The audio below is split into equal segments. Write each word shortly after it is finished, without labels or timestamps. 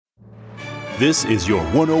This is your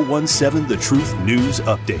 1017 The Truth News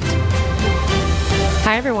Update.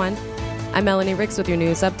 Hi, everyone. I'm Melanie Ricks with your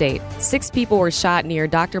news update. 6 people were shot near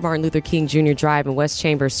Dr. Martin Luther King Jr. Drive and West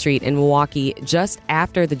Chambers Street in Milwaukee just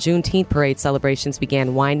after the Juneteenth parade celebrations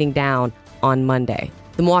began winding down on Monday.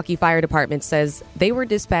 The Milwaukee Fire Department says they were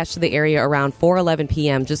dispatched to the area around 4:11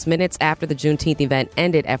 p.m., just minutes after the Juneteenth event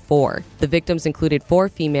ended at 4. The victims included 4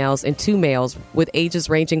 females and 2 males with ages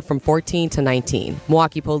ranging from 14 to 19.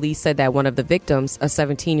 Milwaukee police said that one of the victims, a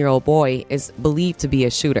 17-year-old boy, is believed to be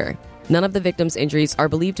a shooter. None of the victims' injuries are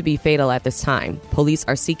believed to be fatal at this time. Police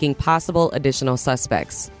are seeking possible additional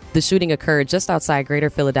suspects. The shooting occurred just outside Greater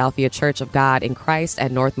Philadelphia Church of God in Christ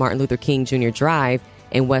at North Martin Luther King Jr. Drive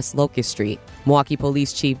and West Locust Street. Milwaukee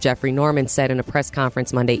Police Chief Jeffrey Norman said in a press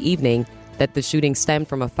conference Monday evening that the shooting stemmed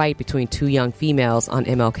from a fight between 2 young females on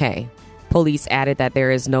MLK. Police added that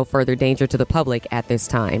there is no further danger to the public at this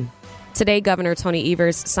time. Today, Governor Tony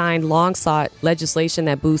Evers signed long-sought legislation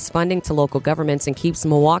that boosts funding to local governments and keeps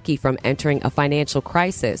Milwaukee from entering a financial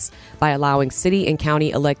crisis by allowing city and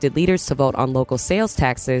county elected leaders to vote on local sales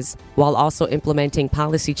taxes while also implementing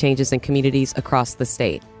policy changes in communities across the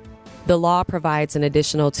state. The law provides an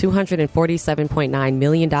additional $247.9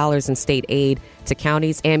 million in state aid to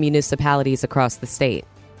counties and municipalities across the state.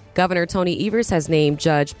 Governor Tony Evers has named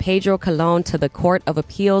Judge Pedro Colon to the Court of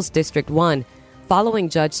Appeals District 1, following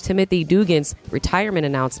Judge Timothy Dugan's retirement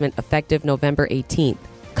announcement effective November 18th.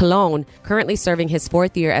 Colon, currently serving his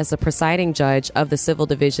 4th year as the presiding judge of the Civil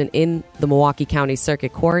Division in the Milwaukee County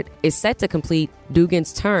Circuit Court, is set to complete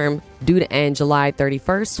Dugan's term due to end July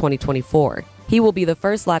 31st, 2024. He will be the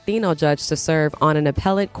first Latino judge to serve on an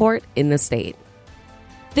appellate court in the state.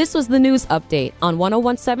 This was the news update on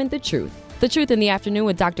 1017 The Truth. The Truth in the Afternoon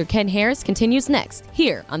with Dr. Ken Harris continues next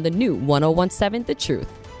here on the new 1017 The Truth.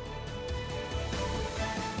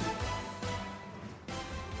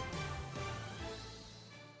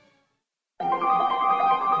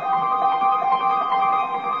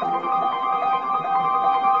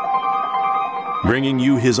 Bringing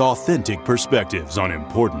you his authentic perspectives on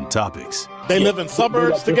important topics. They live in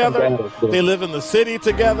suburbs together. They live in the city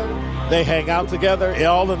together. They hang out together,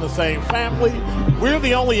 all in the same family. We're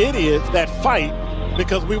the only idiots that fight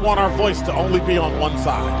because we want our voice to only be on one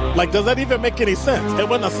side. Like, does that even make any sense? And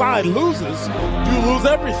when the side loses, you lose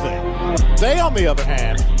everything. They, on the other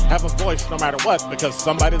hand, have a voice no matter what because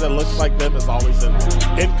somebody that looks like them is always in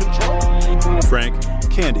control. Frank,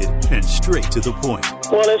 candid, and straight to the point.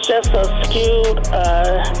 Well, it's just a skewed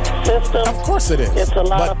system. Of course it is. It's a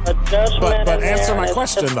lot of judgment. But answer my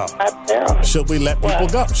question, though. Should we let people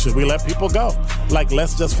go? Should we let people go? Like,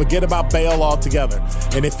 let's just forget about bail altogether.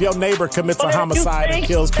 And if your neighbor commits a homicide and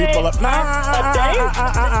kills people up,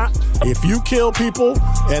 if you kill people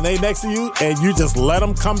and they next to you and you just let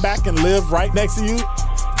them come back and live right next to you,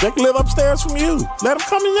 they can live upstairs from you. Let them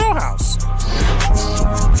come in your house.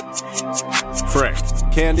 Frank,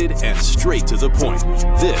 candid, and straight to the point.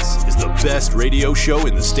 This is the best radio show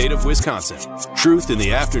in the state of Wisconsin. Truth in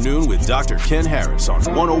the Afternoon with Dr. Ken Harris on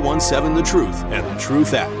 1017 The Truth and The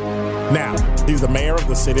Truth app. Now, he's the mayor of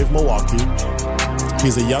the city of Milwaukee.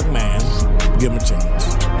 He's a young man. Give him a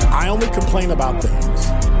chance. I only complain about things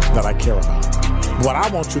that I care about. What I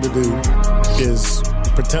want you to do is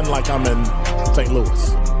pretend like I'm in St.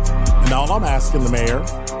 Louis. And all I'm asking the mayor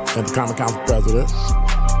and the Common Council president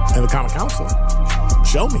and the Common Council,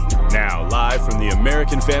 show me. Now, live from the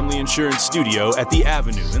American Family Insurance Studio at the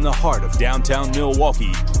Avenue in the heart of downtown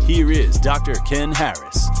Milwaukee, here is Dr. Ken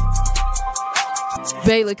Harris.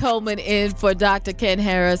 Bailey Coleman in for Dr. Ken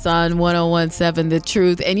Harris on 1017 The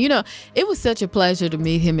Truth. And, you know, it was such a pleasure to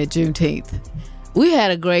meet him at Juneteenth. We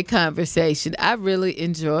had a great conversation. I really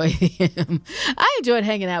enjoyed him. I enjoyed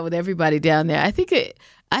hanging out with everybody down there. I think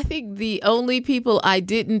the only people I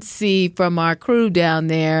didn't see from our crew down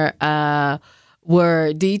there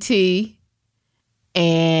were DT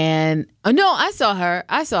and no, I saw her.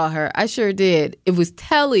 I sure did. It was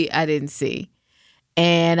Telly I didn't see.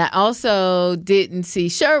 And I also didn't see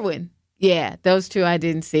Sherwin. Yeah, those two I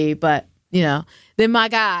didn't see, but you know, they're my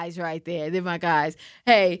guys right there. They're my guys.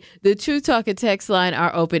 Hey, the True Talk and text line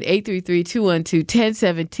are open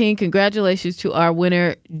 833-212-1017. Congratulations to our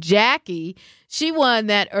winner, Jackie. She won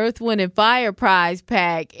that Earth, Wind, and Fire prize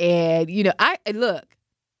pack. And, you know, I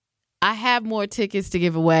have more tickets to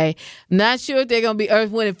give away. I'm not sure if they're going to be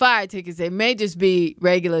Earth, Wind, and Fire tickets. They may just be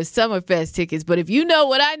regular Summerfest tickets. But if you know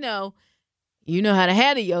what I know, you know how to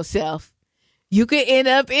handle yourself. You could end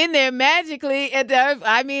up in there magically at the Earth.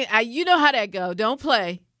 I mean, you know how that go. Don't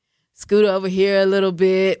play. Scoot over here a little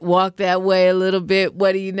bit. Walk that way a little bit.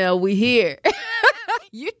 What do you know? We here.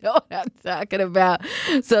 You know what I'm talking about.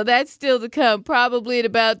 So that's still to come. Probably in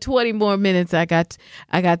about 20 more minutes, I got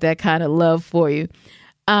that kind of love for you.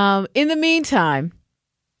 In the meantime,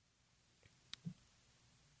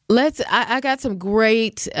 I got some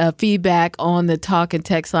great feedback on the talk and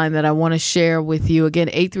text line that I want to share with you. Again,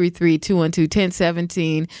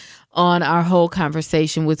 833-212-1017 on our whole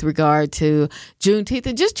conversation with regard to Juneteenth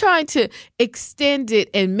and just trying to extend it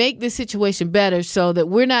and make the situation better so that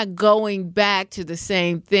we're not going back to the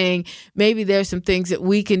same thing. Maybe there's some things that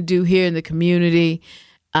we can do here in the community.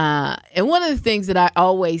 And one of the things that I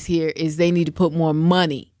always hear is they need to put more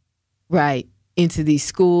money, right, into these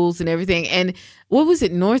schools and everything. And what was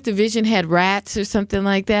it? North Division had rats or something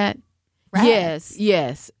like that? Rats.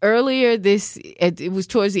 Yes. Earlier it was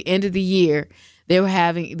towards the end of the year.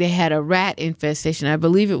 They had a rat infestation. I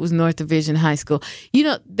believe it was North Division High School. You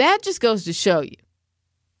know, that just goes to show you,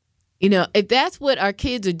 you know, if that's what our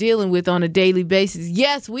kids are dealing with on a daily basis,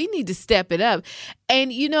 yes, we need to step it up.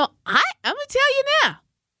 And, you know, I'm going to tell you now,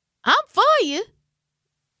 I'm for you,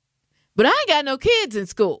 but I ain't got no kids in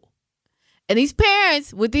school. And these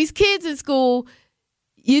parents with these kids in school,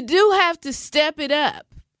 you do have to step it up.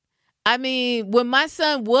 I mean, when my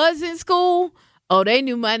son was in school, oh, they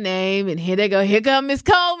knew my name, and here they go. Here come Miss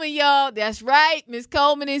Coleman, y'all. That's right. Miss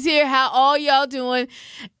Coleman is here. How all y'all doing?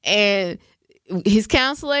 And his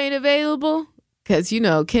counselor ain't available because, you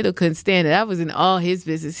know, Kendall couldn't stand it. I was in all his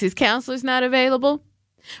business. His counselor's not available.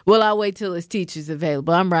 Well, I'll wait till his teacher's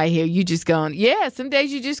available. I'm right here. You just going, yeah, some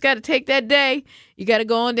days you just got to take that day. You got to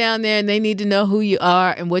go on down there, and they need to know who you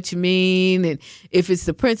are and what you mean. And if it's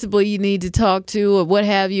the principal you need to talk to or what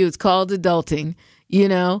have you, it's called adulting. You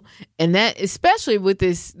know, and that especially with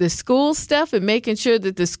the school stuff and making sure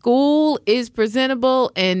that the school is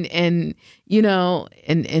presentable and you know,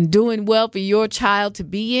 and doing well for your child to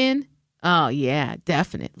be in. Oh, yeah,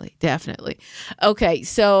 definitely. Okay,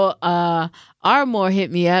 so Armour hit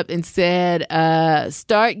me up and said,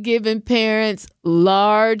 start giving parents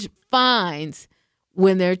large fines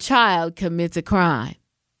when their child commits a crime.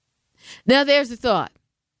 Now, there's a thought.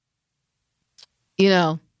 You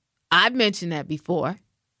know, I've mentioned that before. I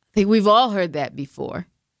think we've all heard that before.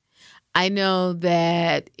 I know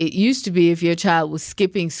that it used to be if your child was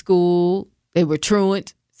skipping school, they were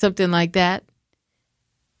truant, something like that,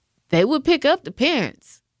 they would pick up the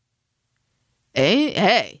parents.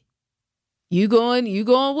 Hey, you going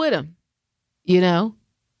with them, you know?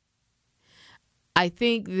 I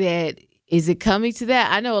think that, is it coming to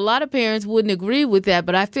that? I know a lot of parents wouldn't agree with that,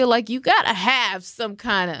 but I feel like you got to have some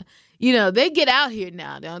kind of, you know, they get out here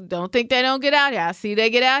now. Don't think they don't get out here. I see they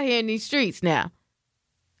get out here in these streets now.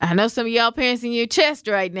 I know some of y'all parents in your chest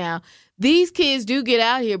right now. These kids do get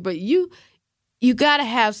out here, but you got to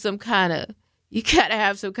have some kind of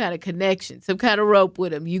connection, some kind of rope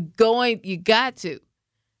with them. You got to,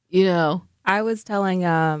 you know. I was telling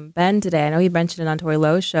Ben today, I know he mentioned it on Tori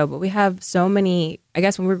Lowe's show, but we have so many, I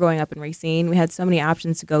guess when we were growing up in Racine, we had so many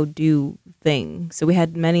options to go do things. So we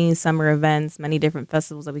had many summer events, many different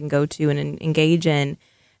festivals that we can go to and engage in.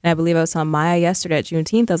 And I believe I was telling Maya yesterday at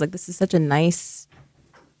Juneteenth, I was like, this is such a nice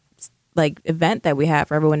like event that we have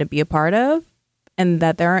for everyone to be a part of, and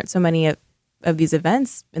that there aren't so many of these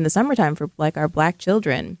events in the summertime for like our Black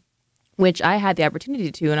children, which I had the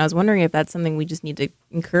opportunity to. And I was wondering if that's something we just need to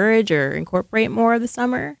encourage or incorporate more this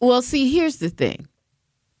summer. Well, see, here's the thing.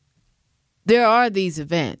 There are these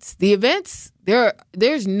events. The events,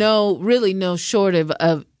 there's no short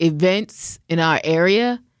of events in our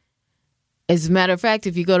area. As a matter of fact,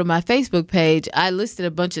 if you go to my Facebook page, I listed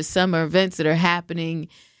a bunch of summer events that are happening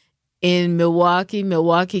in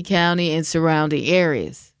Milwaukee County, and surrounding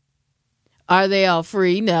areas. Are they all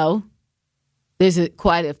free? No. There's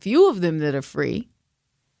quite a few of them that are free.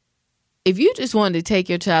 If you just wanted to take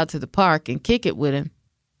your child to the park and kick it with him,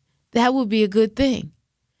 that would be a good thing.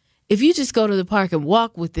 If you just go to the park and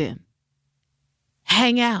walk with them,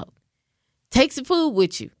 hang out, take some food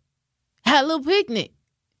with you, have a little picnic,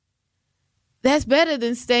 that's better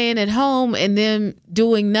than staying at home and then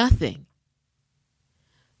doing nothing.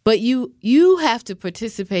 But you have to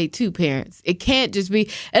participate too, parents. It can't just be,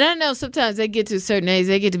 and I know sometimes they get to a certain age,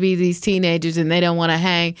 they get to be these teenagers and they don't want to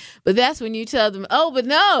hang. But that's when you tell them, oh, but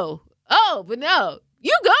no,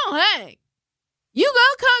 you go hang. You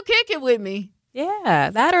go come kick it with me. Yeah,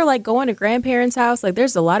 that or like going to grandparents' house. Like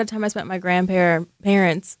there's a lot of time I spent with my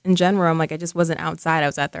grandparents in general. I'm like, I just wasn't outside. I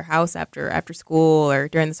was at their house after school or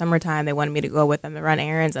during the summertime. They wanted me to go with them to run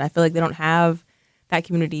errands. And I feel like they don't have that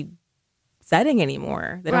community setting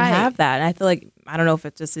anymore. They don't have that. And I feel like, I don't know if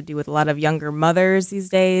it's just to do with a lot of younger mothers these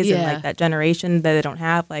days and like that generation that they don't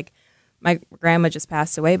have like my grandma just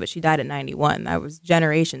passed away, but she died at 91. That was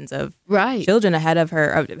generations of Right. children ahead of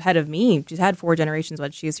her, ahead of me. She's had 4 generations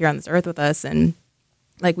while she was here on this earth with us. And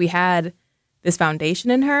like we had this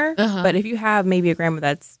foundation in her. But if you have maybe a grandma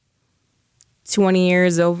that's 20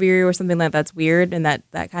 years over you or something like that's weird and that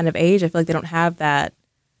kind of age, I feel like they don't have that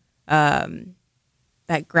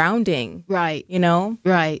that grounding. Right. You know?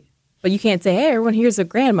 Right. But you can't say, hey, everyone here's a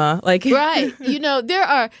grandma. Like Right. You know, there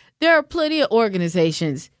are plenty of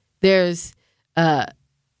organizations. There's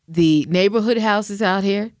the neighborhood houses out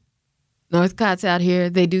here, Northcott's out here.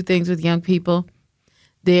 They do things with young people.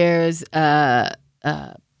 There's the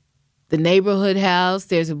neighborhood house.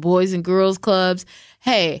 There's a boys and girls clubs.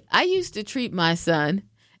 Hey, I used to treat my son,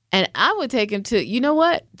 and I would take him to, you know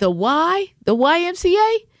what? The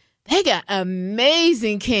YMCA. They got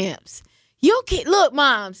amazing camps. You can't look,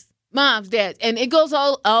 moms, dads, and it goes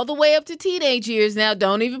all the way up to teenage years now.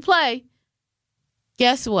 Don't even play.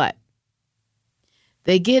 Guess what?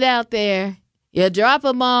 They get out there, you drop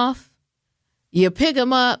them off, you pick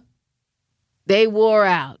them up, they wore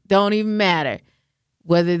out. Don't even matter.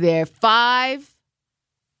 Whether they're 5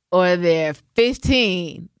 or they're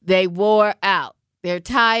 15, they wore out. They're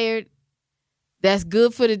tired. That's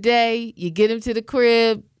good for the day. You get them to the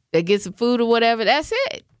crib, they get some food or whatever. That's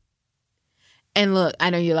it. And look, I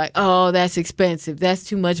know you're like, oh, that's expensive. That's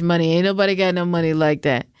too much money. Ain't nobody got no money like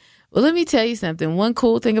that. Well, let me tell you something. One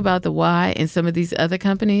cool thing about the Y and some of these other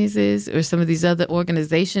companies or some of these other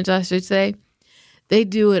organizations, I should say, they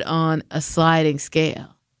do it on a sliding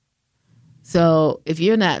scale. So if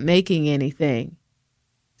you're not making anything,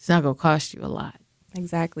 it's not going to cost you a lot.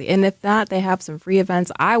 Exactly. And if not, they have some free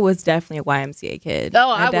events. I was definitely a YMCA kid. Oh,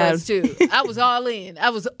 I was too. I was all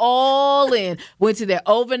in. Went to their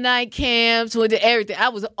overnight camps, went to everything. I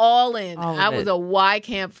was all in. I was a Y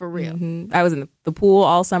camp for real. Mm-hmm. I was in the pool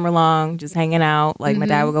all summer long, just hanging out. Like my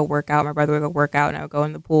dad would go work out, my brother would go work out, and I would go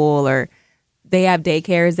in the pool. Or they have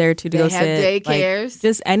daycares there too to go sit. They have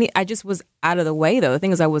daycares. Like, I just was out of the way though. The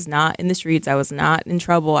thing is, I was not in the streets. I was not in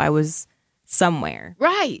trouble. I was somewhere.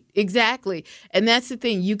 Right, exactly. And that's the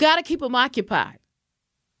thing. You got to keep them occupied.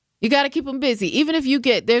 You got to keep them busy. Even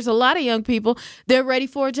if there's a lot of young people, they're ready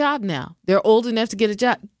for a job now. They're old enough to get a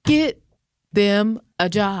job. Get them a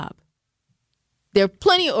job. There are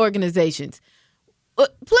plenty of organizations.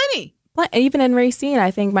 Plenty. Even in Racine,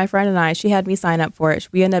 I think my friend and I, she had me sign up for it.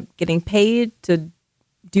 We ended up getting paid to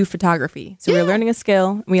do photography. So we were learning a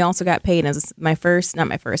skill. We also got paid. It was not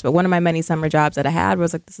my first, but one of my many summer jobs that I had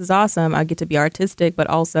was like, this is awesome. I get to be artistic, but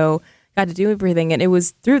also got to do everything. And it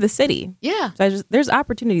was through the city. Yeah. So there's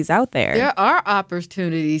opportunities out there. There are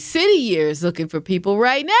opportunities. City Year is looking for people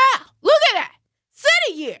right now. Look at that.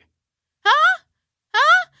 City Year. Huh?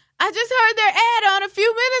 I just heard their ad on a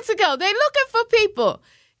few minutes ago. They looking for people.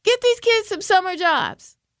 Get these kids some summer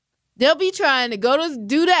jobs. They'll be trying to go to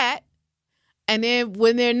do that. And then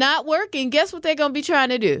when they're not working, guess what they're going to be trying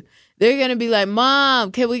to do? They're going to be like,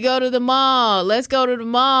 Mom, can we go to the mall? Let's go to the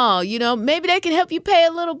mall. You know, maybe they can help you pay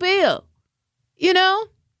a little bill. You know,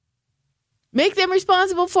 make them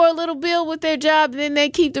responsible for a little bill with their job, and then they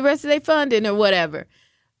keep the rest of their funding or whatever.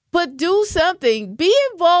 But do something. Be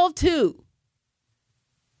involved too.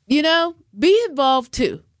 You know, be involved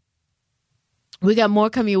too. We got more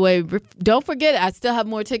coming your way. Don't forget, I still have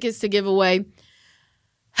more tickets to give away.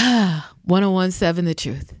 1017 The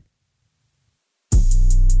Truth.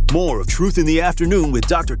 More of Truth in the Afternoon with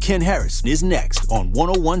Dr. Ken Harris is next on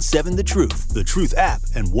 1017 The Truth, The Truth app,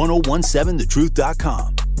 and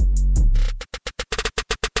 1017thetruth.com.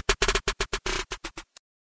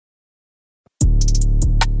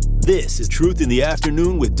 This is Truth in the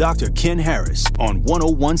Afternoon with Dr. Ken Harris on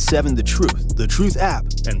 1017 The Truth app,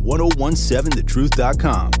 and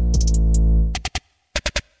 1017thetruth.com.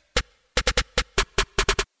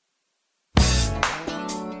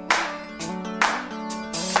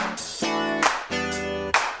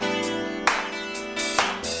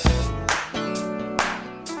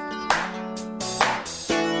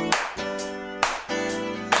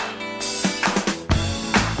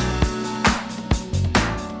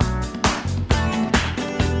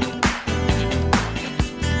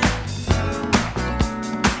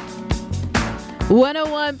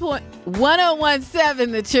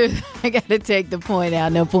 .1017 The Truth. I got to take the point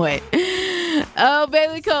out. No point. Oh,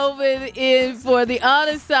 Bailey Coleman in for the on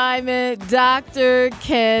assignment, Dr.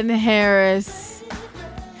 Ken Harris.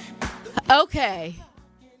 Okay.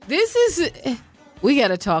 We got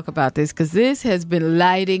to talk about this because this has been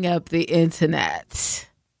lighting up the internet.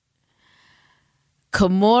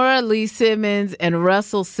 Kimora Lee Simmons and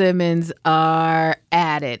Russell Simmons are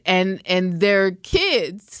at it. And their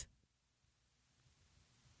kids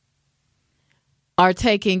are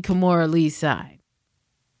taking Kimora Lee's side.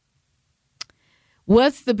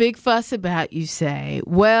 What's the big fuss about, you say?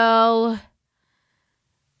 Well,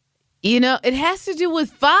 it has to do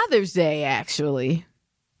with Father's Day, actually.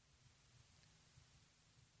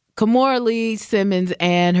 Kimora Lee Simmons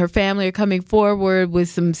and her family are coming forward with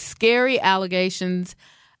some scary allegations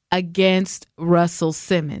against Russell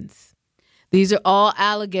Simmons. These are all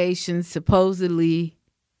allegations. Supposedly,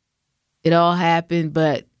 it all happened,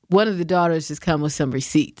 but one of the daughters has come with some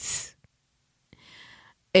receipts.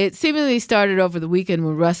 It seemingly started over the weekend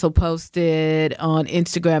when Russell posted on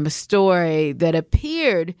Instagram a story that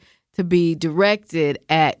appeared to be directed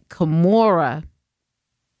at Kimora.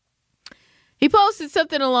 He posted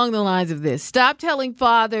something along the lines of this: stop telling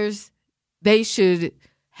fathers they should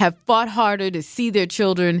have fought harder to see their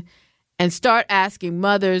children and start asking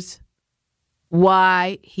mothers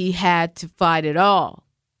why he had to fight at all,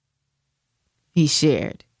 he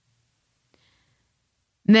shared.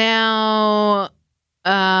 Now,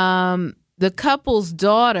 the couple's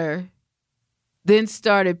daughter then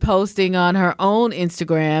started posting on her own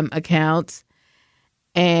Instagram accounts,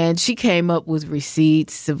 and she came up with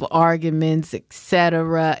receipts of arguments, et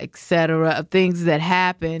cetera, of things that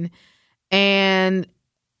happened. And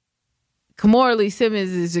Kimora Lee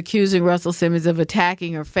Simmons is accusing Russell Simmons of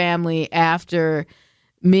attacking her family after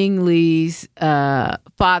Ming Lee's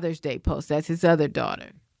Father's Day post. That's his other daughter.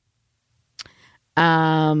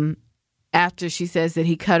 After she says that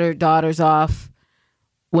he cut her daughters off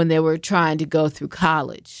when they were trying to go through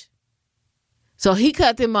college. So he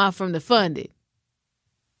cut them off from the funding.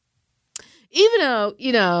 Even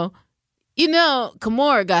though,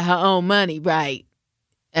 Kimora got her own money, right?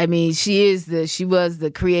 I mean, she was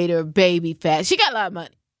the creator of Baby Fat. She got a lot of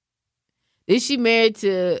money. Is she married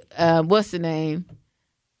to, what's the name?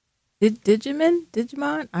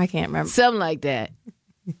 Digimon? I can't remember. Something like that.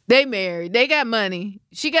 They married. They got money.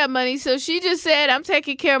 She got money. So she just said, I'm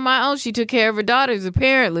taking care of my own. She took care of her daughters,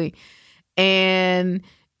 apparently. And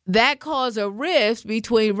that caused a rift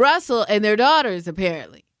between Russell and their daughters,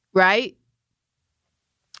 apparently. Right?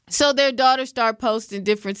 So their daughters start posting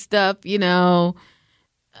different stuff, and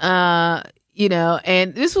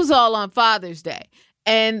this was all on Father's Day.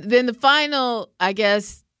 And then the final, I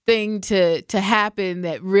guess, thing to happen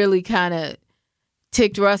that really kind of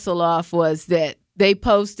ticked Russell off was that they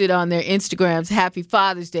posted on their Instagrams Happy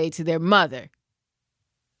Father's Day to their mother.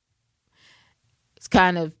 It's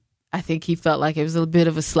kind of, I think he felt like it was a bit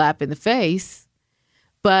of a slap in the face.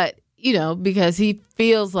 But, because he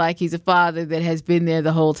feels like he's a father that has been there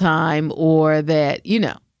the whole time, or that, you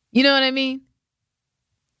know what I mean?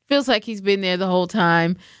 Feels like he's been there the whole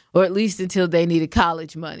time, or at least until they needed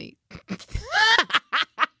college money.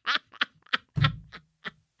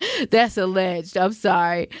 That's alleged. I'm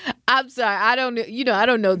sorry. I don't know. I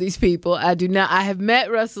don't know these people. I do not. I have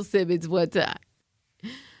met Russell Simmons one time,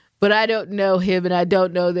 but I don't know him and I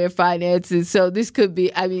don't know their finances. So this could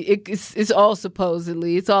be, it's all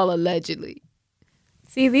supposedly, it's all allegedly.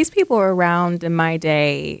 See, these people were around in my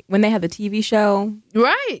day when they had the TV show.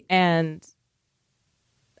 Right. And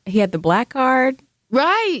he had the black card.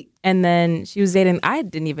 Right. And then she was dating. I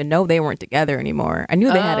didn't even know they weren't together anymore. I knew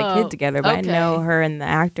they had a kid together, but I know her and the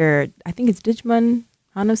actor, I think it's Digimon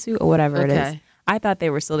Hanasu or whatever it is. I thought they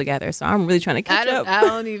were still together, so I'm really trying to catch up. I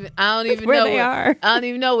don't even where know they are. I don't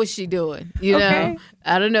even know what she's doing. I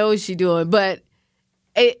don't know what she's doing, but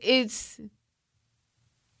it's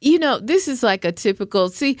this is like a typical.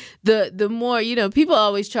 See, the more people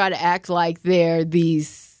always try to act like they're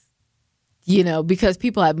these. Because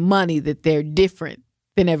people have money that they're different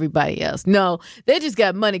than everybody else. No, they just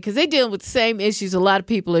got money because they're dealing with the same issues a lot of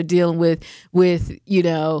people are dealing with,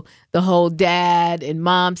 the whole dad and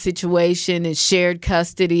mom situation and shared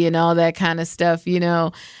custody and all that kind of stuff,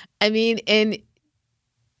 and a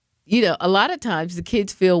lot of times the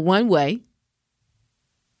kids feel one way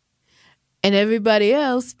and everybody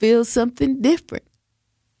else feels something different,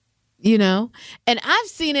 and I've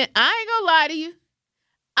seen it. I ain't gonna lie to you.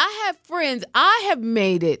 I have friends. I have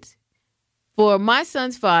made it for my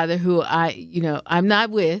son's father, who I'm not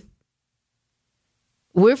with.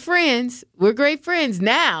 We're friends. We're great friends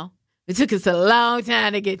now. It took us a long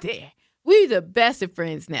time to get there. We're the best of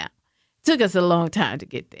friends now. It took us a long time to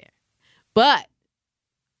get there. But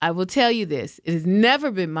I will tell you this. It has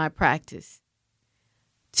never been my practice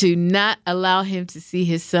to not allow him to see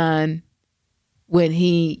his son when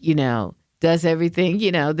he, does everything,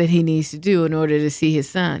 that he needs to do in order to see his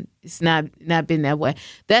son. It's not been that way.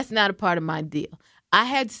 That's not a part of my deal. I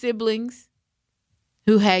had siblings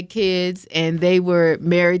who had kids and they were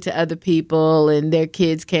married to other people and their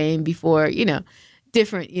kids came before,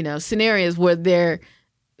 different, scenarios where their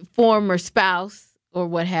former spouse or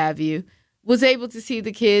what have you was able to see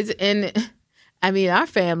the kids. And I mean, our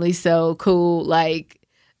family's so cool. Like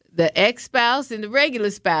the ex-spouse and the regular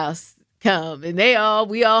spouse come and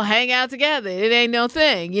we all hang out together. It ain't no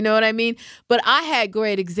thing. You know what I mean? But I had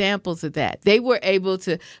great examples of that. They were able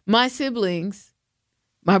to, my siblings,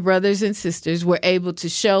 my brothers and sisters were able to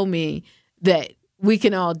show me that we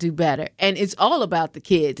can all do better. And it's all about the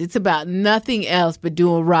kids. It's about nothing else but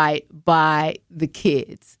doing right by the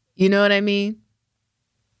kids. You know what I mean?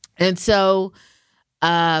 And so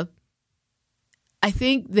I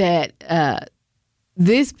think that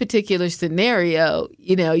this particular scenario,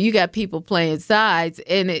 you know, you got people playing sides.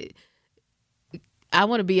 And I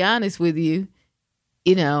want to be honest with you,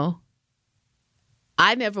 you know,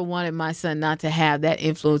 I never wanted my son not to have that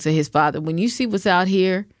influence of his father. When you see what's out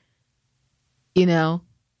here, you know,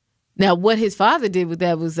 now what his father did with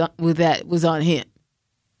that was on him.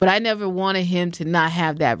 But I never wanted him to not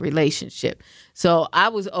have that relationship. So I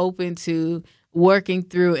was open to working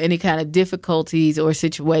through any kind of difficulties or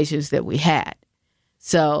situations that we had.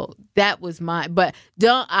 So that was but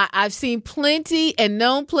I've seen plenty and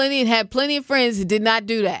known plenty and had plenty of friends who did not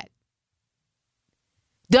do that.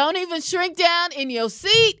 Don't even shrink down in your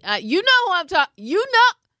seat. You know who I'm talking. You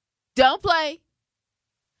know, don't play.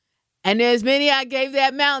 And there's many I gave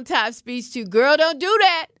that mountaintop speech to. Girl, don't do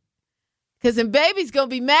that. Because then baby's going to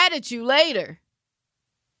be mad at you later.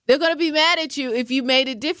 They're going to be mad at you if you made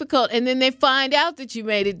it difficult. And then they find out that you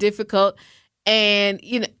made it difficult. And,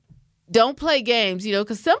 you know, don't play games, you know,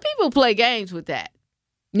 because some people play games with that.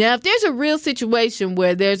 Now, if there's a real situation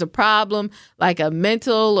where there's a problem, like a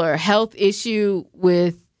mental or health issue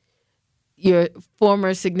with your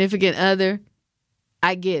former significant other,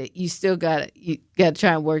 I get it. You still got to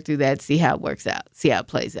try and work through that, see how it works out, see how it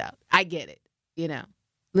plays out. I get it, you know.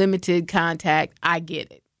 Limited contact, I get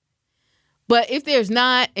it. But if there's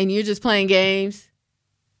not and you're just playing games,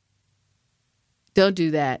 don't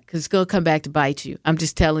do that because it's going to come back to bite you. I'm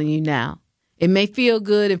just telling you now. It may feel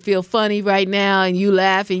good and feel funny right now and you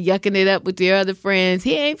laugh and yucking it up with your other friends.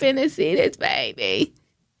 He ain't finna see this baby.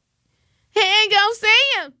 He ain't going to see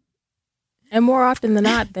him. And more often than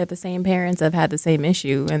not, they're the same parents have had the same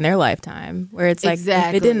issue in their lifetime. Where it's like,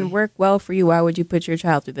 exactly. If it didn't work well for you, why would you put your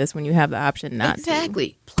child through this when you have the option not to?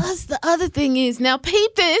 Exactly. Plus, the other thing is, now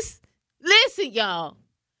peep this. Listen, y'all.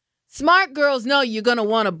 Smart girls know you're going to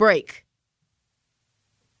want a break.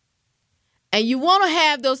 And you want to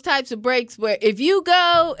have those types of breaks where if you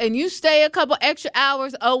go and you stay a couple extra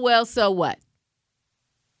hours, oh, well, so what?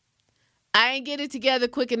 I ain't get it together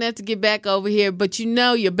quick enough to get back over here, but you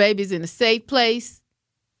know your baby's in a safe place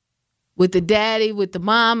with the daddy, with the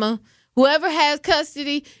mama. Whoever has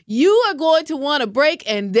custody, you are going to want a break,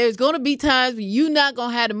 and there's going to be times when you're not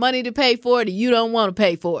going to have the money to pay for it and you don't want to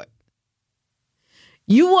pay for it.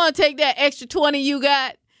 You want to take that extra 20 you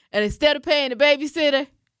got, and instead of paying the babysitter,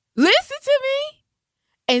 listen to me,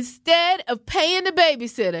 instead of paying the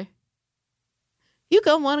babysitter, you're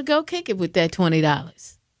going to want to go kick it with that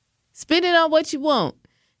 $20. Spend it on what you want.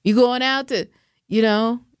 You going out to, you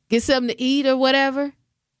know, get something to eat or whatever.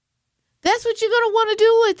 That's what you're going to want to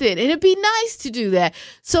do with it. And it'd be nice to do that.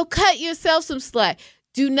 So cut yourself some slack.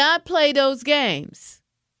 Do not play those games.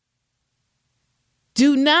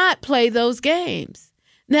 Do not play those games.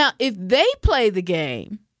 Now, if they play the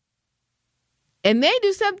game and they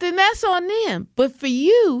do something, that's on them. But for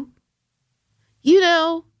you, you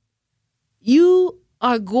know, you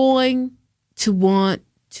are going to want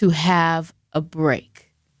to have a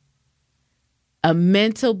break, a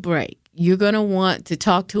mental break. You're going to want to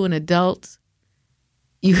talk to an adult.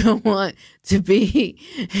 You're going to want to be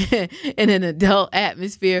in an adult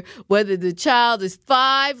atmosphere. Whether the child is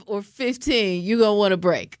 5 or 15, you're going to want a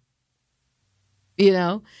break. You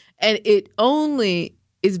know, and it only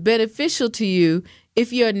is beneficial to you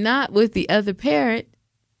if you're not with the other parent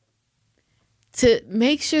to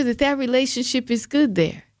make sure that that relationship is good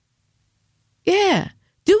there. Yeah.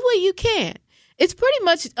 Do what you can. It's pretty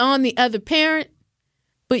much on the other parent,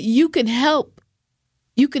 but you can help.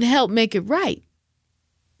 You can help make it right.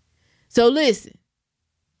 So listen,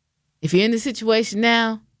 if you're in the situation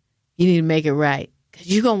now, you need to make it right because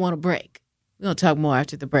you're going to want a break. We're going to talk more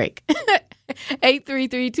after the break.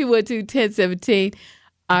 833-212-1017.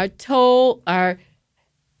 Our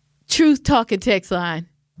truth talking text line.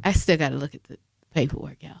 I still got to look at the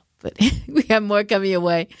paperwork, y'all. But we have more coming your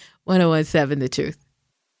way. 101.7 The Truth.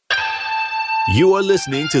 You are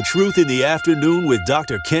listening to Truth in the Afternoon with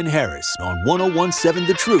Dr. Ken Harris on 101.7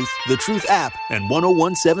 The Truth app, and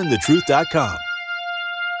 1017thetruth.com.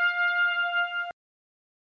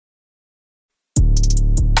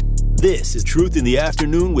 This is Truth in the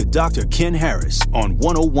Afternoon with Dr. Ken Harris on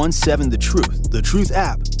 1017 The Truth, The Truth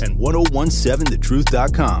app, and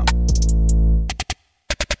 1017thetruth.com.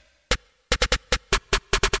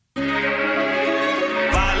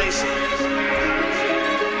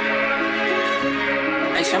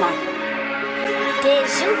 Hey, Shema. Did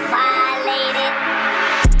you violate it?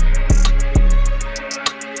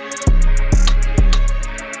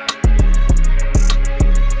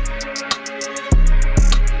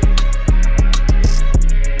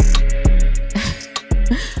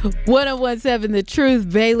 1017 The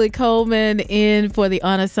Truth, Bailey Coleman in for the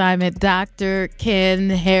on assignment, Dr. Ken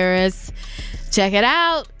Harris. Check it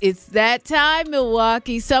out. It's that time,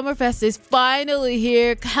 Milwaukee. Summerfest is finally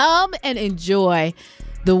here. Come and enjoy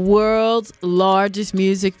the world's largest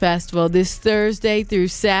music festival this Thursday through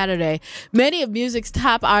Saturday. Many of music's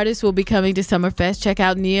top artists will be coming to Summerfest. Check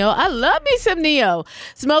out Neo. I love me some Neo.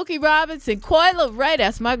 Smokey Robinson, Coi Leray,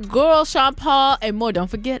 that's my girl, Sean Paul, and more.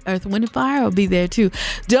 Don't forget, Earth, Wind & Fire will be there too.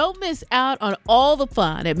 Don't miss out on all the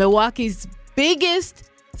fun at Milwaukee's biggest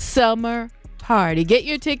summer party. Get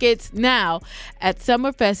your tickets now at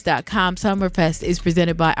summerfest.com. Summerfest is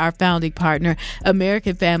presented by our founding partner,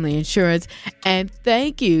 American Family Insurance. And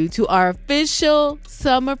thank you to our official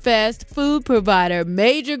Summerfest food provider,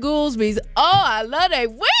 Major Goolsby's. Oh, I love their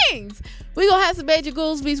wings. We gonna have some Major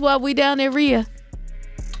Goolsby's while we down there, Rhea.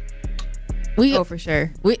 For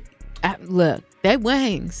sure. Look, they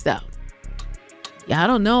wings though. Y'all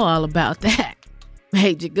don't know all about that.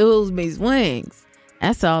 Major Goolsby's wings.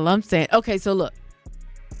 That's all I'm saying. Okay, so look.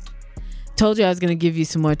 Told you I was going to give you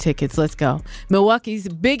some more tickets. Let's go. Milwaukee's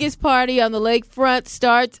biggest party on the lakefront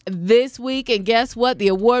starts this week. And guess what? The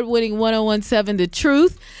award-winning 1017 The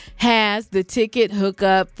Truth has the ticket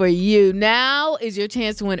hookup for you. Now is your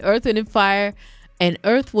chance to win Earth, Wind & Fire, an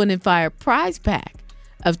Earth, Wind & Fire prize pack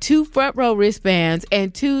of 2 front row wristbands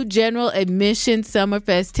and 2 general admission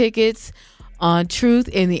Summerfest tickets on Truth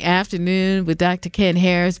in the Afternoon with Dr. Ken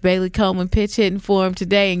Harris. Bailey Coleman pitch hitting for him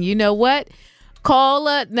today. And you know what?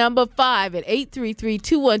 Caller number 5 at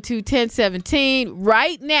 833-212-1017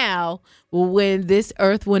 right now will win this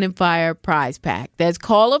Earth, Wind & Fire prize pack. That's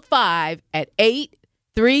caller 5 at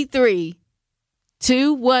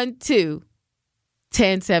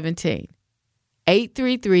 833-212-1017.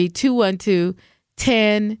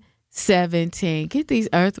 833-212-1017. Get this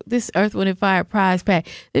Earth, Wind & Fire prize pack.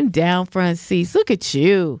 Them down front seats. Look at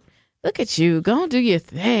you. Go and do your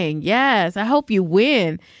thing. Yes, I hope you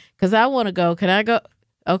win because I want to go. Can I go?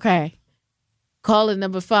 Okay. Caller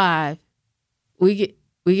number 5. We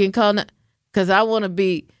can call because I want to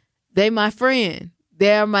be. They my friend.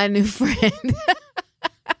 They're my new friend.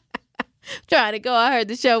 Trying to go. I heard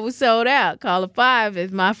the show was sold out. Caller 5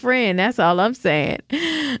 is my friend. That's all I'm saying.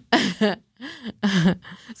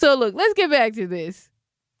 So look, let's get back to this.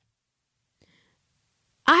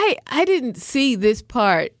 I didn't see this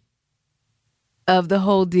part of the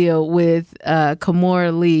whole deal with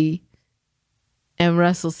Kimora Lee and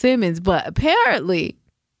Russell Simmons, but apparently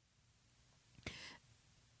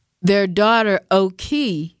their daughter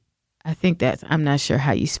Oki, I think that's, I'm not sure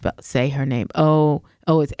how you say her name.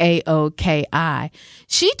 It's Aoki.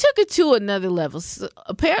 She took it to another level. So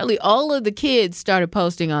apparently all of the kids started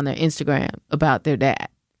posting on their Instagram about their dad.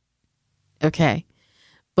 Okay.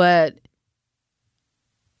 But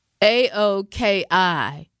Aoki,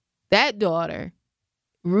 that daughter,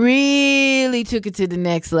 really took it to the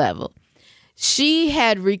next level. She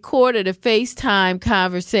had recorded a FaceTime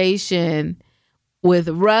conversation with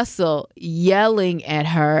Russell yelling at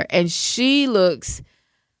her, and she looks,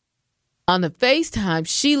 on the FaceTime,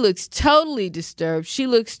 she looks totally disturbed. She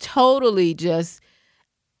looks totally just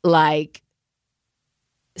like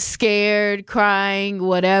scared, crying,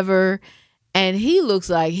 whatever. And he looks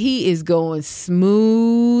like he is going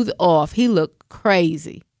smooth off. He looked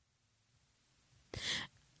crazy.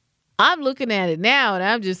 I'm looking at it now and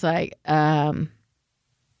I'm just like,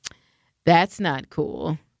 that's not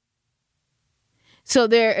cool. So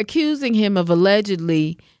they're accusing him of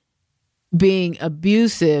allegedly being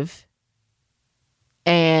abusive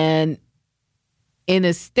and in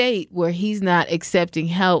a state where he's not accepting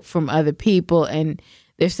help from other people. And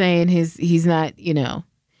they're saying he's not,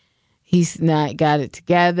 he's not got it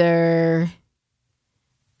together.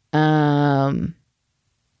 All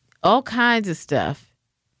kinds of stuff.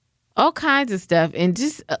 And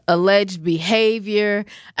just alleged behavior.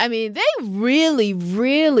 I mean, they really,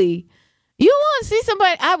 really, you want to see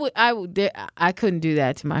somebody? I couldn't do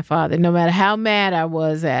that to my father, no matter how mad I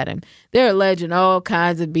was at him. They're alleging all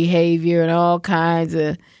kinds of behavior and all kinds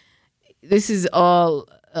of, this is all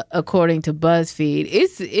according to BuzzFeed.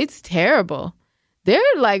 It's terrible. They're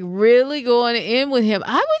like really going in with him.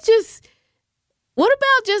 What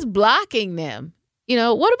about just blocking them?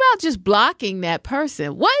 What about just blocking that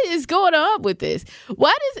person? What is going on with this?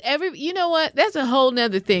 Why does you know what? That's a whole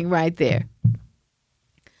nother thing right there.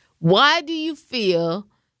 Why do you feel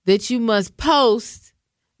that you must post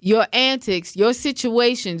your antics, your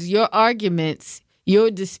situations, your arguments,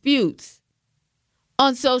 your disputes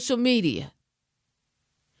on social media?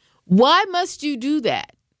 Why must you do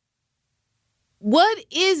that? What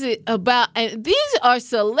is it about? And these are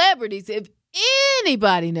celebrities. If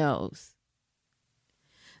anybody knows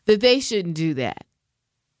that they shouldn't do that,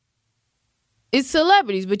 it's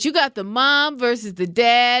celebrities. But you got the mom versus the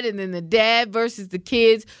dad, and then the dad versus the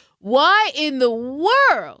kids. Why in the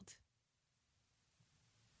world?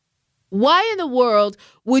 Why in the world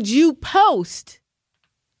would you post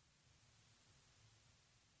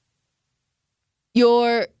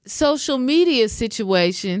your social media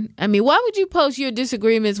situation? I mean, why would you post your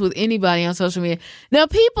disagreements with anybody on social media? Now,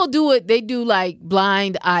 people do it. They do like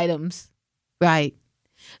blind items, right?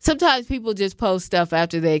 Sometimes people just post stuff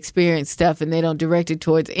after they experience stuff and they don't direct it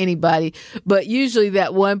towards anybody. But usually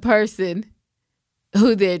that one person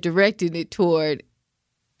who they're directing it toward,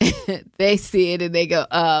 they see it and they go,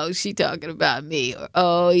 oh, she talking about me, or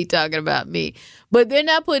oh, he talking about me. But they're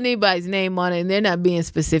not putting anybody's name on it and they're not being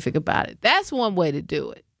specific about it. That's one way to do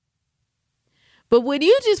it. But when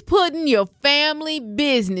you just putting your family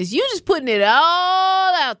business, you just putting it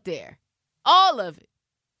all out there, all of it.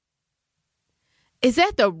 Is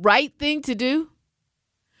that the right thing to do?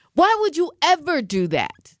 Why would you ever do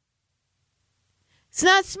that? It's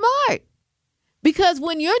not smart. Because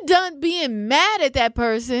when you're done being mad at that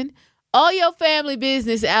person, all your family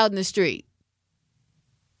business out in the street.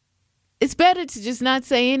 It's better to just not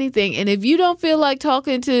say anything. And if you don't feel like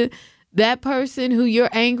talking to that person who you're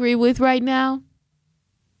angry with right now,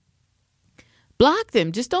 block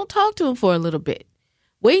them. Just don't talk to them for a little bit.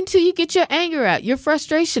 Wait until you get your anger out, your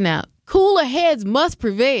frustration out. Cooler heads must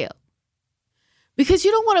prevail. Because you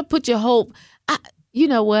don't want to put your hope. You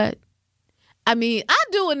know what? I mean, I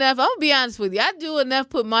do enough. I'm going to be honest with you. I do enough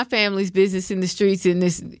put my family's business in the streets and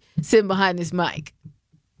this sitting behind this mic.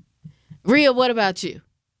 Rhea, what about you?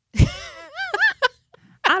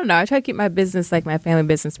 I don't know. I try to keep my business, like my family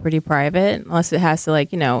business, pretty private, unless it has to,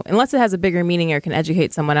 unless it has a bigger meaning or can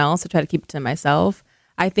educate someone else. I try to keep it to myself.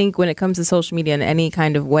 I think when it comes to social media in any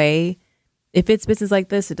kind of way, if it's business like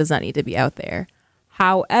this, it does not need to be out there.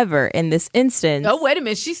 However, in this instance... Oh, wait a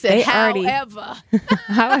minute. She said, however.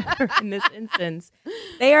 However, in this instance,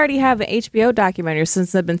 they already have an HBO documentary.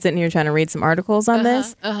 Since I've been sitting here trying to read some articles on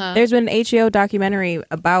this, there's been an HBO documentary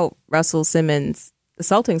about Russell Simmons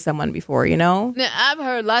assaulting someone before, Now, I've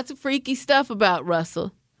heard lots of freaky stuff about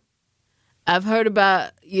Russell. I've heard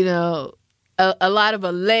about, a lot of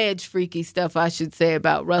alleged freaky stuff, I should say,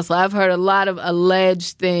 about Russell. I've heard a lot of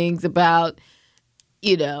alleged things about,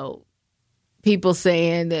 people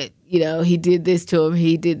saying that, he did this to him,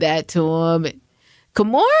 he did that to him. And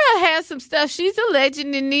Kimora has some stuff. She's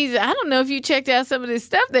alleging in these. I don't know if you checked out some of this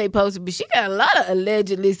stuff they posted, but she got a lot of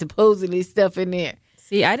allegedly, supposedly stuff in there.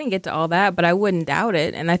 See, I didn't get to all that, but I wouldn't doubt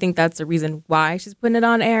it. And I think that's the reason why she's putting it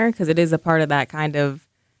on air, because it is a part of that kind of,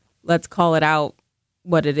 let's call it out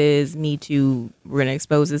what it is, Me Too. We're going to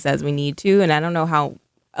expose this as we need to. And I don't know how,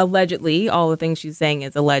 allegedly, all the things she's saying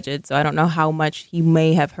is alleged. So I don't know how much he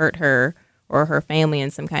may have hurt her or her family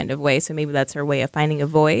in some kind of way. So maybe that's her way of finding a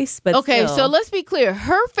voice. But okay, still. So let's be clear.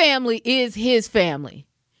 Her family is his family,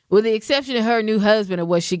 with the exception of her new husband and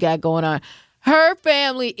what she got going on. Her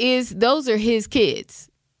family those are his kids.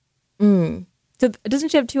 So doesn't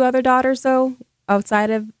she have two other daughters, though,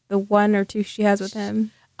 outside of the one or two she has with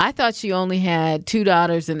him? I thought she only had two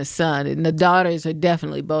daughters and a son, and the daughters are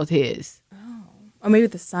definitely both his. Oh. Or maybe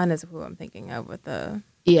the son is who I'm thinking of with the...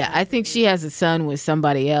 Yeah, I think she has a son with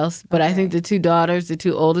somebody else, but okay. I think the two daughters, the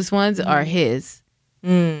two oldest ones, are his.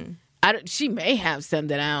 She may have some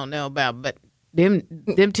that I don't know about, but them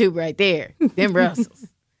two right there, them Russells.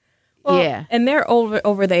 Well, yeah. And they're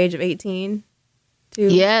over the age of 18, too?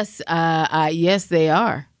 Yes, yes, they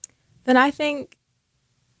are. Then I think,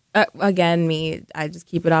 again, I just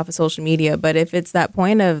keep it off of social media, but if it's that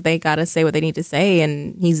point of they got to say what they need to say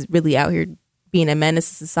and he's really out here being a menace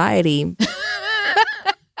to society...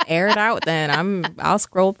 Air it out then. I'll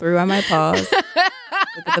scroll through. I might pause.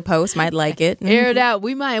 Look at the post. Might like it. Air it out.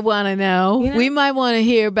 We might want to know. We might want to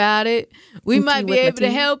hear about it. We might be able to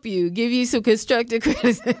help you. Give you some constructive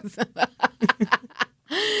criticism.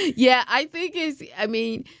 Yeah, I think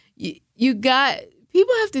you got...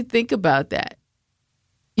 People have to think about that.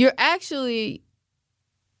 You're actually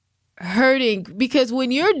hurting because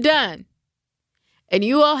when you're done and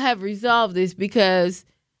you all have resolved this, because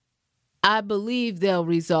I believe they'll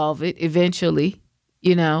resolve it eventually,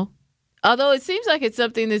 you know. Although it seems like it's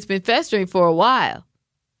something that's been festering for a while,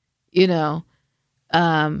 you know.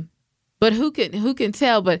 But who can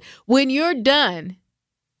tell? But when you're done,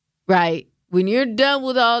 right, when you're done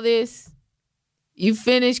with all this, you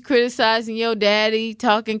finish criticizing your daddy,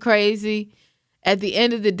 talking crazy, at the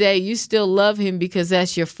end of the day, you still love him because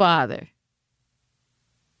that's your father.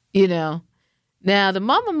 You know? Now, the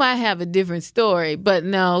mama might have a different story, but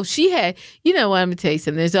no, she had, you know what, I'm going to tell you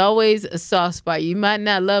something. There's always a soft spot. You might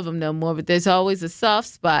not love him no more, but there's always a soft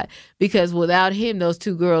spot, because without him, those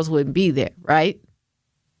two girls wouldn't be there, right?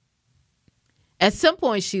 At some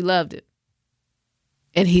point, she loved him,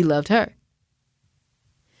 and he loved her.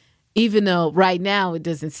 Even though right now it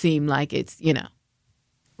doesn't seem like it's, you know.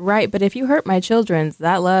 Right, but if you hurt my children's,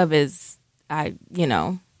 that love is,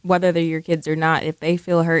 whether they're your kids or not, if they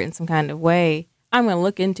feel hurt in some kind of way, I'm going to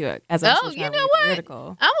look into it. As I'm still trying to be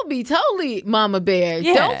critical. I'm going to be totally mama bear.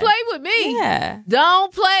 Yeah. Don't play with me. Yeah.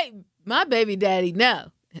 Don't play. My baby daddy,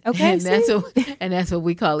 no. Okay, and that's what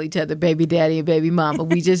we call each other, baby daddy and baby mama.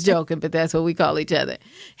 We just joking, but that's what we call each other.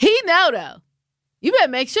 He know, though. You better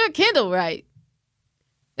make sure Kendall right.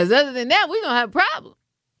 Because other than that, we're going to have a problem.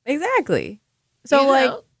 Exactly.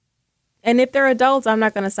 So, and if they're adults, I'm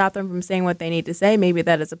not going to stop them from saying what they need to say. Maybe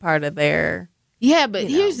that is a part of their... Yeah, but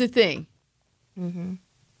here's the thing. Mm-hmm.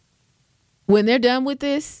 When they're done with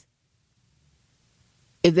this,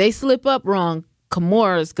 if they slip up wrong,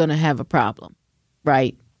 Kimora's going to have a problem,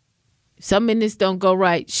 right? If something in this don't go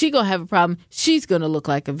right, she going to have a problem. She's going to look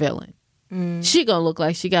like a villain. Mm. She going to look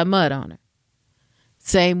like she got mud on her.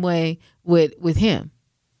 Same way with him.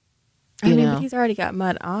 But he's already got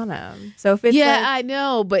mud on him. So if it's I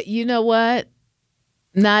know, but you know what?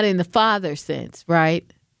 Not in the father sense, right?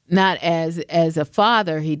 Not as a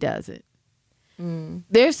father, he doesn't. Mm.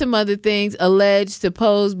 There's some other things alleged,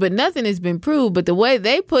 supposed, but nothing has been proved. But the way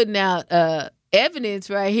they putting out evidence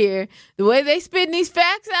right here, the way they spitting these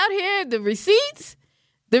facts out here, the receipts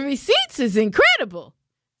is incredible.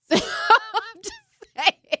 So I'm just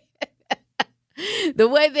saying. The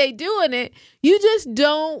way they doing it, you just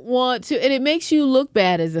don't want to, and it makes you look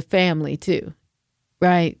bad as a family too,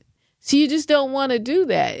 right? So you just don't want to do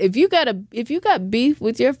that. If you got beef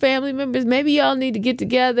with your family members, maybe y'all need to get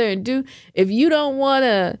together and do. If you don't want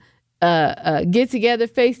to get together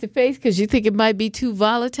face to face because you think it might be too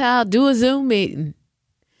volatile, do a Zoom meeting.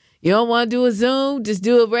 You don't want to do a Zoom, just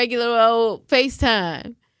do a regular old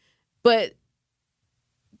FaceTime. But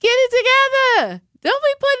get it together. Don't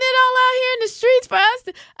be putting it all out here in the streets for us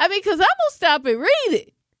to, because I'm going to stop and read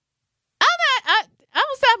it. I'm going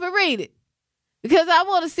to stop and read it because I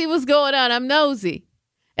want to see what's going on. I'm nosy.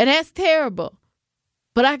 And that's terrible.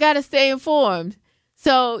 But I got to stay informed.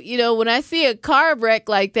 So, when I see a car wreck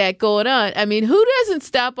like that going on, who doesn't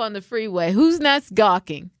stop on the freeway? Who's not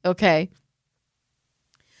gawking? Okay.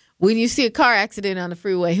 When you see a car accident on the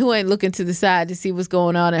freeway, who ain't looking to the side to see what's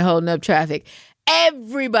going on and holding up traffic?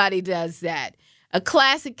 Everybody does that. A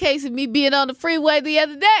classic case of me being on the freeway the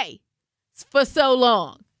other day for so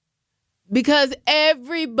long. Because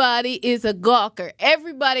everybody is a gawker.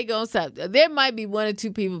 Everybody gonna stop. There might be one or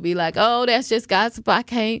two people be like, oh, that's just gossip. I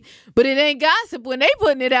can't. But it ain't gossip when they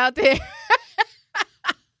putting it out there.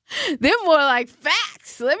 They're more like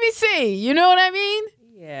facts. Let me see. You know what I mean?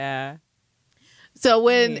 Yeah. So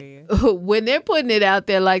when they're putting it out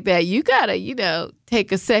there like that, you gotta,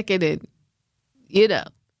 take a second and,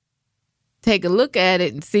 take a look at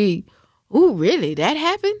it and see, ooh, really, that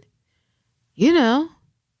happened?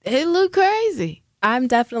 It looked crazy. I'm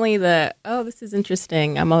definitely this is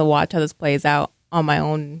interesting. I'm going to watch how this plays out on my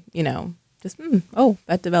own, just,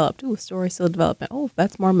 that developed. Ooh, story still developing. Oh,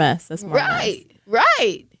 that's more mess. That's more mess.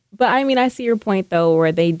 Right. But, I see your point, though,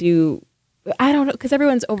 where they do, I don't know, because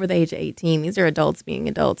everyone's over the age of 18. These are adults being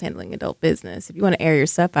adults, handling adult business. If you want to air your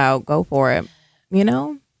stuff out, go for it,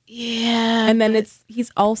 Yeah. And then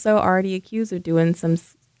he's also already accused of doing some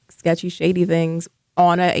sketchy, shady things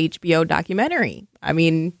on a HBO documentary.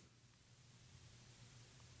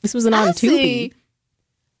 This wasn't on Tubi.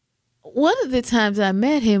 One of the times I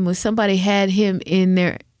met him was somebody had him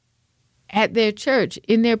at their church,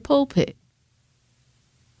 in their pulpit.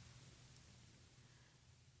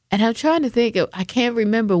 And I'm trying to think I can't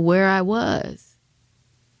remember where I was.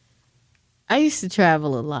 I used to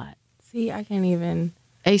travel a lot. See, I can't even.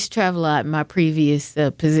 I used to travel a lot in my previous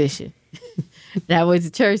position. And I went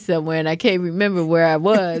to church somewhere, and I can't remember where I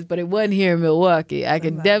was, but it wasn't here in Milwaukee. I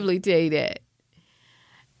can definitely tell you that.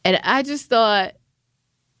 And I just thought,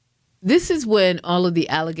 this is when all of the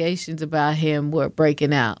allegations about him were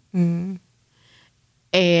breaking out. Mm-hmm.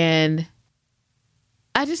 And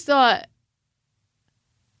I just thought,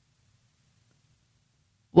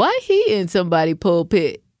 why he in somebody's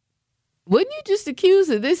pulpit? Wouldn't you just accuse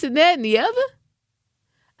of this and that and the other?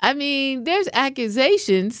 I mean, there's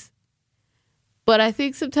accusations, but I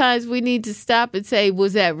think sometimes we need to stop and say,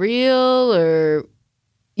 was that real? Or,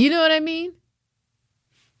 you know what I mean?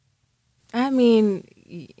 I mean,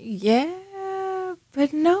 yeah,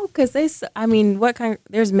 but no, because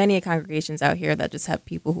there's many congregations out here that just have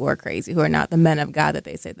people who are crazy, who are not the men of God that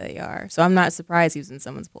they say they are. So I'm not surprised he was in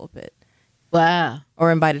someone's pulpit. Wow. Or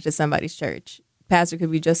invited to somebody's church. Pastor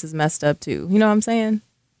could be just as messed up too. You know what I'm saying?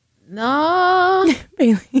 No.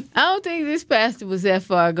 Bailey. I don't think this pastor was that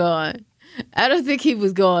far gone. I don't think he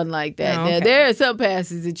was going like that. Oh, Now, okay. there are some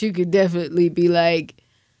pastors that you could definitely be like,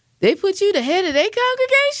 they put you the head of their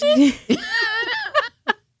congregation?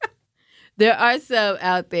 There are some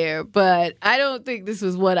out there, but I don't think this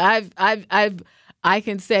was what I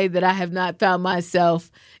can say that I have not found myself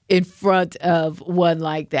in front of one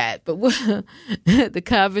like that. But the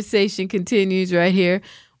conversation continues right here.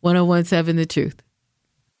 101.7 The Truth.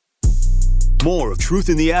 More of Truth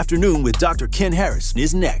in the Afternoon with Dr. Ken Harris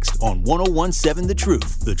is next on 101.7 The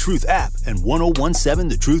Truth, The Truth app, and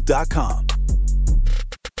 1017thetruth.com.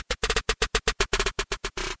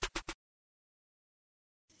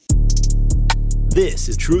 This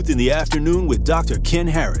is Truth in the Afternoon with Dr. Ken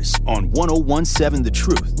Harris on 1017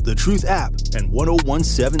 The Truth app, and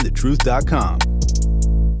 1017thetruth.com.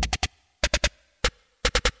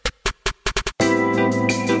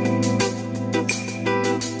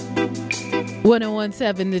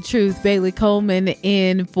 1017 The Truth, Bailey Coleman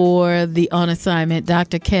in for the On Assignment,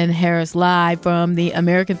 Dr. Ken Harris, live from the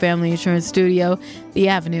American Family Insurance Studio, the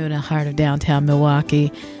Avenue in the heart of downtown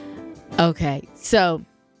Milwaukee. Okay, so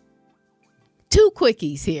 2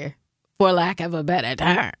 quickies here, for lack of a better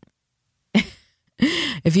term.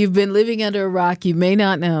 If you've been living under a rock, you may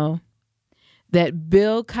not know that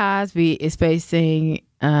Bill Cosby is facing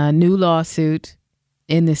a new lawsuit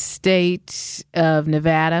in the state of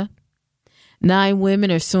Nevada. 9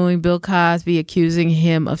 women are suing Bill Cosby, accusing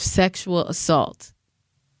him of sexual assault.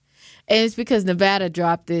 And it's because Nevada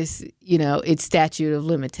dropped this, its statute of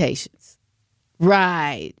limitations.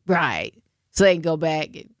 Right. So they can go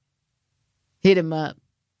back and hit him up.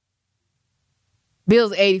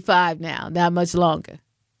 Bill's 85 now, not much longer.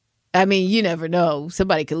 I mean, you never know.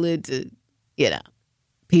 Somebody could live to,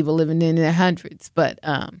 people living in their hundreds. But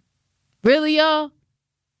really, y'all?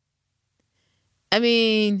 I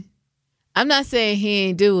mean, I'm not saying he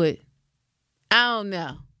ain't do it. I don't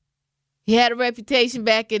know. He had a reputation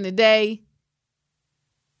back in the day.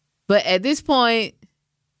 But at this point,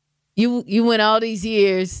 you went all these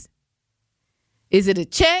years. Is it a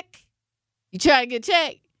check? You try to get a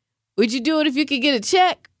check? Would you do it if you could get a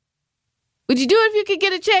check? Would you do it if you could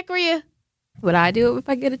get a check, Rhea? Would I do it if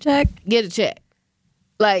I get a check? Get a check.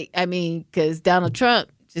 Because Donald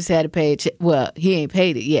Trump just had to pay a check. Well, he ain't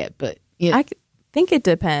paid it yet, but, I think it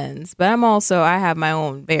depends. But I have my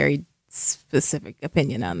own very specific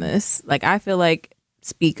opinion on this. I feel like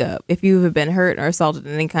speak up. If you have been hurt or assaulted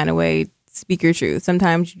in any kind of way, speak your truth.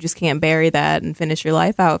 Sometimes you just can't bury that and finish your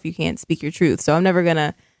life out if you can't speak your truth. So I'm never going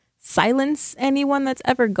to silence anyone that's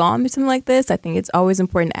ever gone through something like this. I think it's always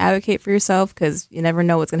important to advocate for yourself because you never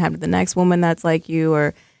know what's going to happen to the next woman that's like you or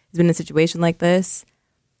has been in a situation like this.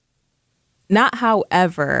 Not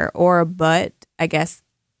however or but, I guess,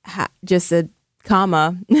 just a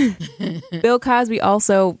comma. Bill Cosby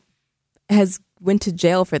also went to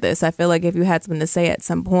jail for this. I feel like if you had something to say at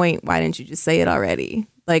some point, why didn't you just say it already?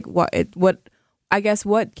 What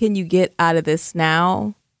can you get out of this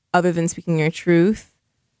now other than speaking your truth?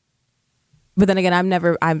 But then again, I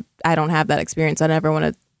don't have that experience. I never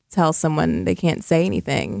want to tell someone they can't say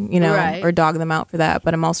anything, right, or dog them out for that.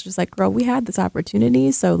 But I'm also just like, girl, we had this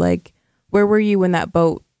opportunity. So where were you when that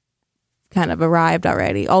boat kind of arrived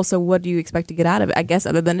already? Also, what do you expect to get out of it? I guess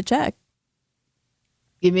other than a check.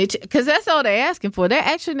 Give me a check. Because that's all they're asking for. They're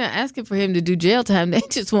actually not asking for him to do jail time. They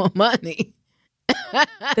just want money.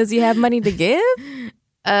 Does he have money to give?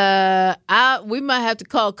 We might have to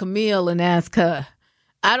call Camille and ask her.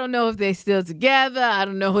 I don't know if they're still together. I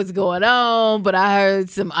don't know what's going on, but I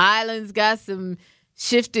heard some islands got some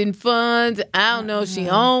shifting funds. I don't know if she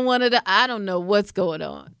owned one of the. I don't know what's going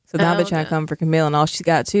on. So now they're trying to come for Camille and all she's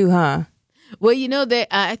got too, huh? Well,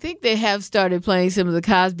 I think they have started playing some of the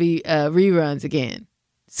Cosby reruns again.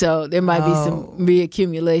 So there might be some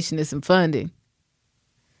reaccumulation of some funding.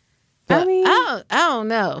 But I don't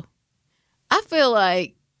know. I feel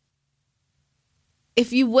like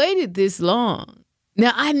if you waited this long.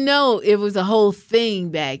 Now, I know it was a whole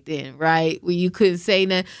thing back then, right, where you couldn't say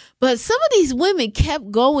nothing. But some of these women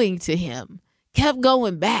kept going to him, kept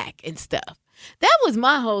going back and stuff. That was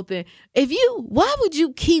my whole thing. Why would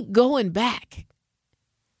you keep going back?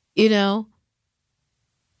 You know,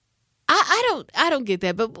 I don't get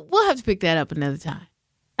that, but we'll have to pick that up another time.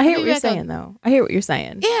 I hear what you're saying, though. I hear what you're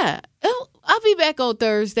saying. Yeah. I'll be back on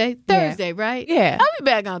Thursday. Thursday, right? Yeah. I'll be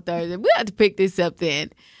back on Thursday. We'll have to pick this up then.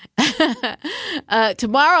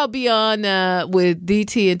 Tomorrow I'll be on with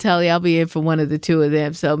DT and Tully. I'll be in for one of the two of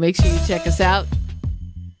them. So make sure you check us out.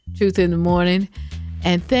 Truth in the Morning.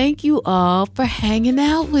 And thank you all for hanging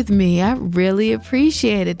out with me. I really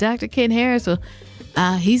appreciate it. Dr. Ken Harris,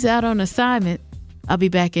 he's out on assignment. I'll be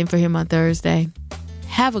back in for him on Thursday.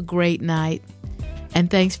 Have a great night. And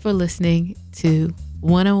thanks for listening to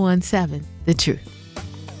 1017 The Truth.